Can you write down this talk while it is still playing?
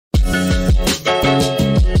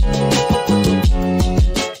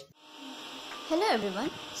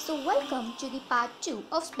everyone, so welcome to the part 2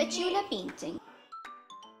 of spatula painting.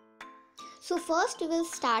 So first we will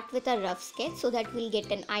start with a rough sketch so that we'll get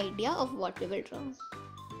an idea of what we will draw.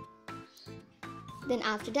 Then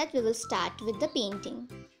after that we will start with the painting.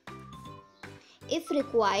 If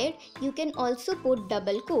required, you can also put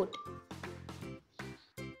double coat.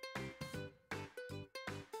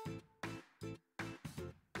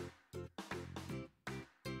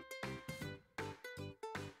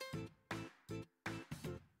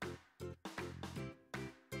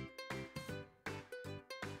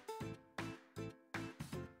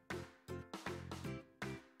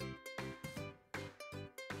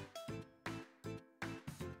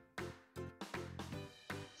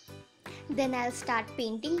 Then I'll start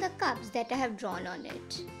painting the cups that I have drawn on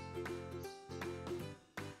it.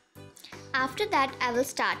 After that, I will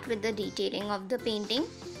start with the detailing of the painting.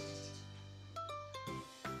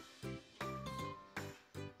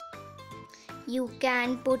 You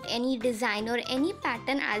can put any design or any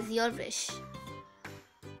pattern as your wish.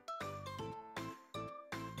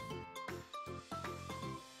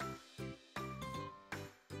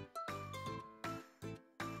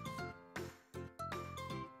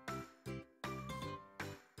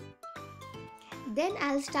 Then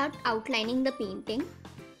I'll start outlining the painting.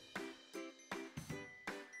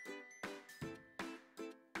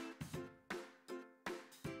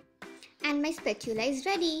 And my spatula is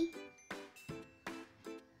ready.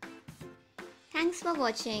 Thanks for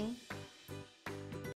watching.